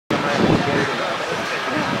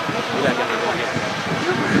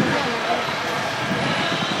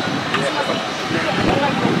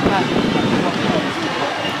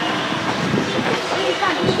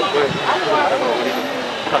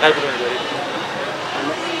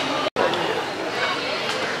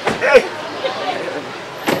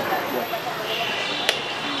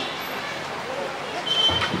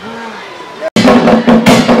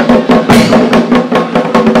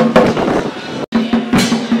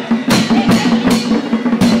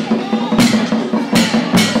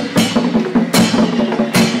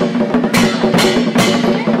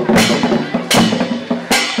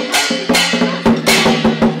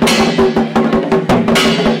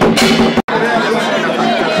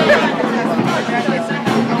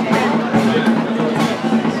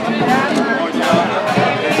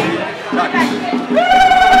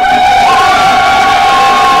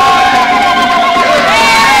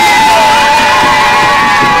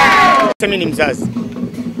Mimi ni mzazi.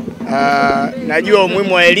 Najua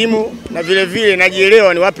umuhimu wa elimu na vile vile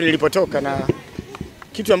najielewa ni wapi nilipotoka, na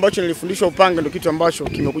kitu ambacho nilifundishwa Upanga ndio kitu ambacho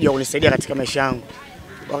kimekuja kunisaidia katika maisha yangu.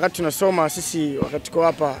 Wakati tunasoma sisi, wakati tuko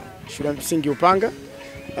hapa shule ya Msingi Upanga,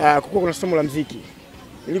 kulikuwa kuna somo la muziki.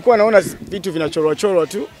 Nilikuwa naona vitu vinachorwa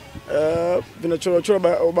tu,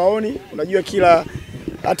 vinachorwa ubaoni. Unajua kila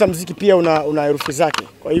hata muziki pia una herufi zake.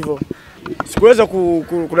 Kwa hivyo sikuweza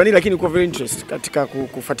kunani, lakini kwa very interest katika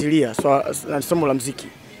kufuatilia somo la muziki.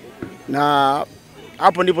 Na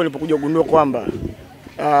hapo ndipo nilipokuja kugundua kwamba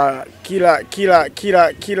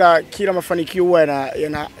kila mafanikio huwa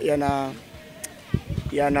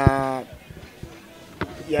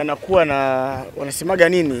yanakuwa na wanasemaga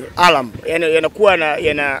nini, alarm, yanakuwa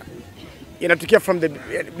yanatokea from the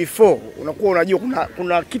before. Unakuwa unajua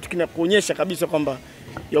kuna kitu kinakuonyesha kabisa kwamba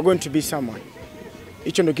you're going to be someone.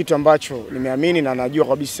 Hicho ndio kitu ambacho nimeamini na najua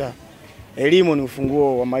kabisa elimu ni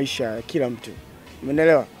ufunguo wa maisha ya kila mtu.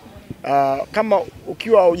 Umeelewa? Kama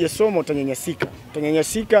ukiwa hujasoma utanyanyasika.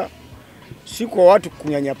 Utanyanyasika si kwa watu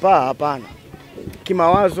kunyanyapaa, hapana.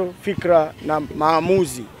 Kimawazo, fikra na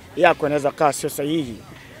maamuzi yako yanaweza kaa sio sahihi,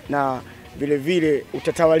 na vile vile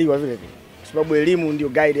utatawaliwa vile vile. Kwa sababu elimu ndio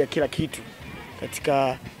guide ya kila kitu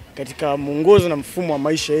katika mwongozo na mfumo wa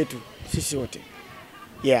maisha yetu sisi wote.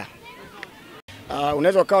 Yeah.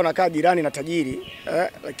 Unaweza ukawa unakaa jirani na tajiri,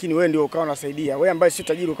 lakini wewe ndio ukawa unasaidia. Wewe ambaye si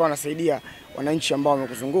tajiri ukawa unasaidia wananchi ambao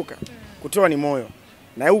wamekuzunguka. Kutoa ni moyo.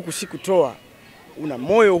 Na huku si kutoa, una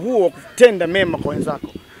moyo huo wa kutenda mema kwa wenzako.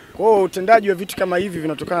 Kwa hiyo utendaji wa vitu kama hivi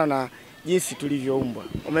vinatokana na jinsi tulivyoumbwa.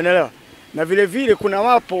 Umeelewa? Na vile vile kuna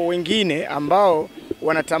wapo wengine ambao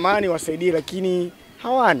wanatamani wasaidie lakini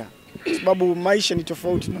hawana. Sababu maisha ni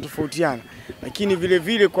tofauti na tofautiana. Lakini vile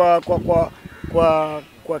vile kwa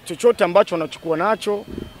chochote ambacho wanachukua nacho,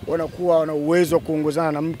 wanakuwa na uwezo wa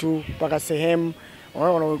kuongozana na mtu mpaka sehemu,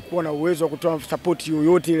 wanakuwa na uwezo wa kutoa support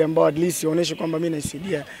yoyote ile ambayo at least ionyeshe kwamba mimi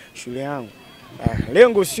naisaidia shule yangu.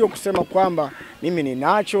 Lengo sio kusema kwamba mimi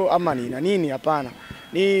ninacho ama nina nini, hapana.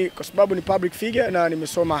 Ni kwa sababu ni public figure na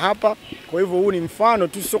nimesoma hapa. Kwa hivyo huu ni mfano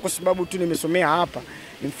tu, sio kwa sababu tu nimesomea hapa.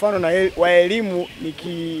 Ni mfano wa elimu,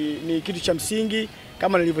 ni kitu cha msingi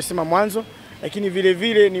kama nilivyosema mwanzo. Lakini vile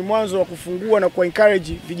vile ni mwanzo wa kufungua na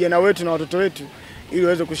encourage vijana wetu na watoto wetu ili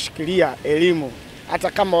waweze kushikilia elimu.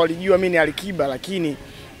 Hata kama walijua mimi ni Alikiba, lakini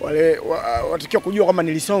watakiwa kujua kama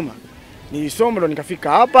nilisoma ndo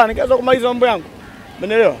nikafika hapa nikaweza kumaliza mambo yangu.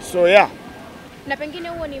 Umeelewa? So yeah. Na pengine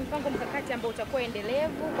huo ni mpango mkakati ambao utakuwa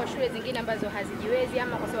endelevu kwa shule zingine ambazo hazijiwezi,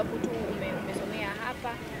 ama kwa sababu tu umesomea hapa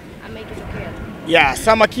ama ikitokea tu? Yeah,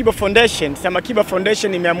 Sama Kiba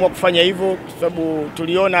Foundation imeamua kufanya hivyo kwa sababu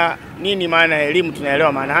tuliona nini maana ya elimu,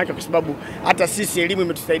 tunaelewa maana yake, kwa sababu hata sisi elimu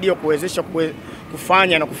imetusaidia kuwezesha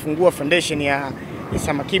kufanya na kufungua foundation ya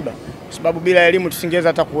Sama Kiba. Kwa sababu bila elimu tusingeweza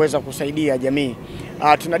hata kuweza kusaidia jamii.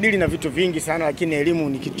 Tunadili na vitu vingi sana, lakini elimu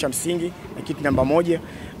ni kitu cha msingi na kitu namba moja.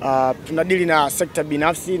 Tunadili na sekta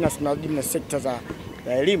binafsi na tunadili na sekta za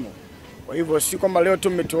elimu. Kwa hivyo si kwamba leo tu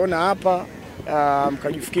mmetuona hapa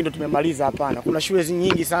mkajifikiri ndo tumemaliza, hapana. Kuna shule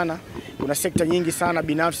nyingi sana, kuna sekta nyingi sana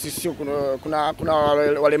binafsi, sio kuna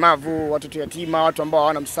walemavu, watoto yatima, watu ambao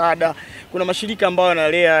hawana msaada, kuna mashirika ambayo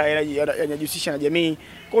yanalea yanajihusisha na jamii.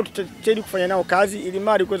 Kwa hiyo tutajitahidi kufanya nao kazi ili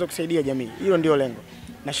mradi kuweza kusaidia jamii. Hilo ndio lengo.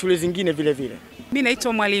 Na shule zingine vile vile. Mimi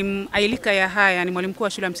naitwa Mwalimu Ailika ya haya, ni mwalimu mkuu wa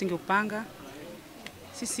shule ya Msingi Upanga.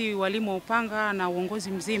 Sisi walimu wa Upanga na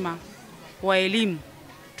uongozi mzima wa elimu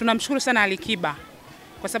tunamshukuru sana Alikiba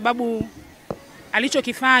kwa sababu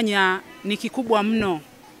alichokifanya ni kikubwa mno.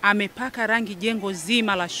 Amepaka rangi jengo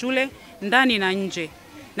zima la shule ndani na nje,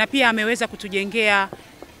 na pia ameweza kutujengea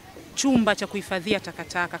chumba cha kuhifadhia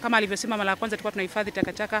takataka. Kama alivyosema, mara ya kwanza tulikuwa tunahifadhi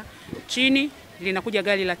takataka chini, linakuja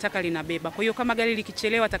gari la taka linabeba. Kwa hiyo kama gari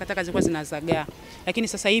likichelewa takataka zilikuwa zinazagaa. Lakini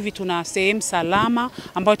sasa hivi tuna sehemu salama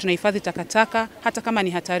ambayo tunahifadhi takataka, hata kama ni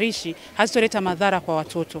hatarishi, hazitoleta madhara kwa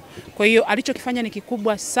watoto. Kwa hiyo alichokifanya ni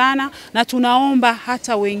kikubwa sana, na tunaomba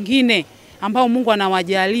hata wengine ambao Mungu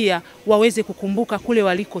anawajalia waweze kukumbuka kule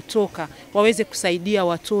walikotoka, waweze kusaidia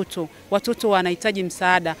watoto. Watoto wanahitaji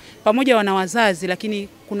msaada. Pamoja wana wazazi, lakini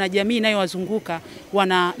kuna jamii inayowazunguka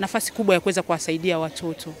wana nafasi kubwa ya kuweza kuwasaidia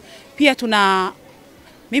watoto. Pia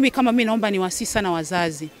mimi naomba niwasihi sana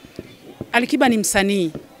wazazi. Alikiba ni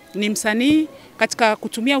msanii, katika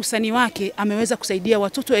kutumia usanii wake ameweza kusaidia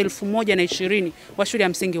watoto 1120 wa shule ya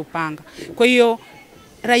Msingi Upanga. Kwa hiyo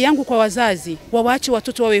rai yangu kwa wazazi, waache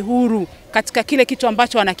watoto wawe huru katika kile kitu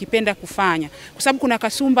ambacho wanakipenda kufanya. Kwa sababu kuna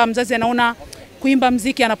kasumba, mzazi anaona kuimba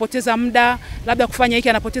muziki anapoteza muda, labda kufanya hiki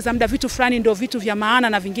anapoteza muda, vitu fulani ndio vitu vya maana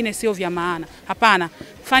na vingine sio vya maana. Hapana,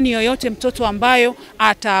 fani yoyote mtoto ambayo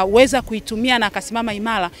ataweza kuitumia na akasimama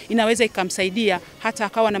imara, inaweza ikamsaidia hata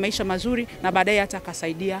akawa na maisha mazuri na baadaye hata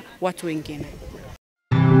akasaidia watu wengine.